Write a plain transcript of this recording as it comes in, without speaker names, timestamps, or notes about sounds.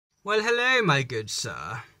Well, hello, my good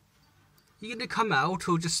sir. You going to come out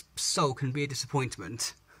or just sulk and be a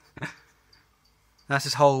disappointment? That's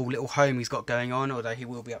his whole little home he's got going on, although he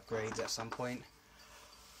will be upgraded at some point.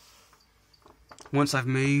 Once I've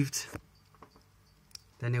moved,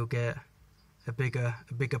 then he'll get a bigger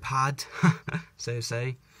pad, so to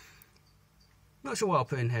say. Not sure what I'll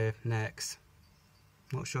put in here next.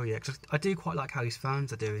 Not sure yet, because I do quite like how these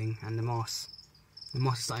ferns are doing, and the moss. The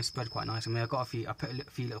moss is starting to spread quite nice. I mean, I put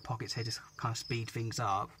a few little pockets here just to kind of speed things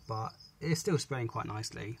up, but it's still spreading quite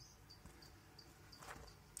nicely.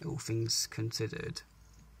 All things considered.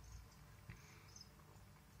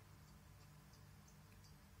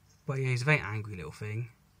 But yeah, he's a very angry little thing.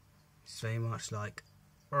 He's very much like,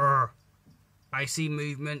 "Urgh, I see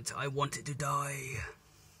movement, I want it to die."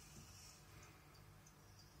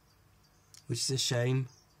 Which is a shame.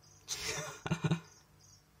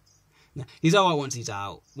 No, he's alright once he's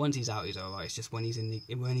out. Once he's out, he's alright. It's just when he's in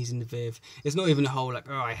the Viv. It's not even a whole like,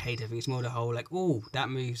 oh, I hate everything. It's more the whole like, oh, that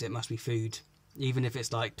moves. It must be food. Even if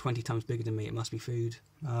it's like 20 times bigger than me, it must be food.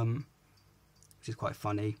 Which is quite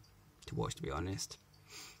funny to watch, to be honest.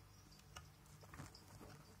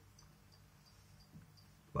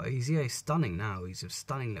 But he's stunning now. He's a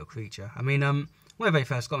stunning little creature. I mean, when I very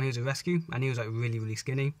first got him, he was a rescue, and he was like really, really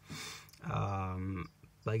skinny.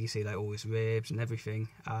 Like you see, like all his ribs and everything.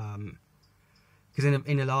 Because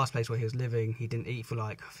in the last place where he was living, he didn't eat for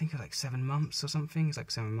like, I think it was like 7 months or something. It's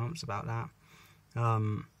like 7 months, about that.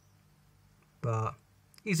 But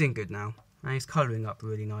he's in good now, and he's colouring up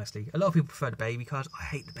really nicely. A lot of people prefer the baby colours. I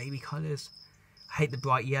hate the baby colours. I hate the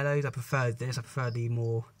bright yellows. I prefer this. I prefer the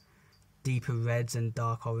more deeper reds and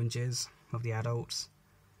dark oranges of the adults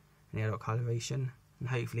and the adult coloration. And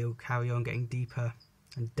hopefully he'll carry on getting deeper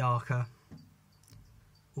and darker.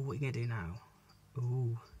 Oh, what are you going to do now?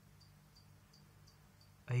 Ooh.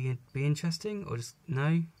 Are you going to be interesting? Or just...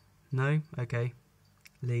 No? No? Okay.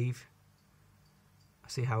 Leave. I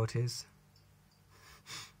see how it is.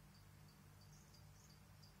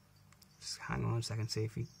 Just hang on a second, see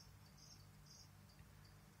if he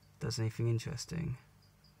does anything interesting.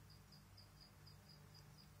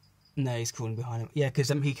 No, he's crawling behind him. Yeah, because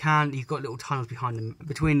he's got little tunnels behind him.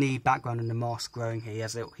 Between the background and the moss growing here,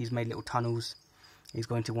 he's made little tunnels. He's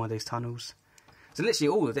going to one of those tunnels. So literally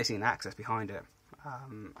all of this you can access behind it.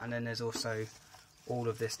 And then there's also all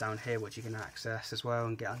of this down here which you can access as well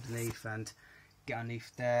and get underneath, and get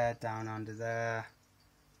underneath there, down under there.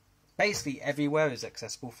 Basically everywhere is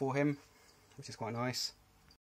accessible for him, which is quite nice.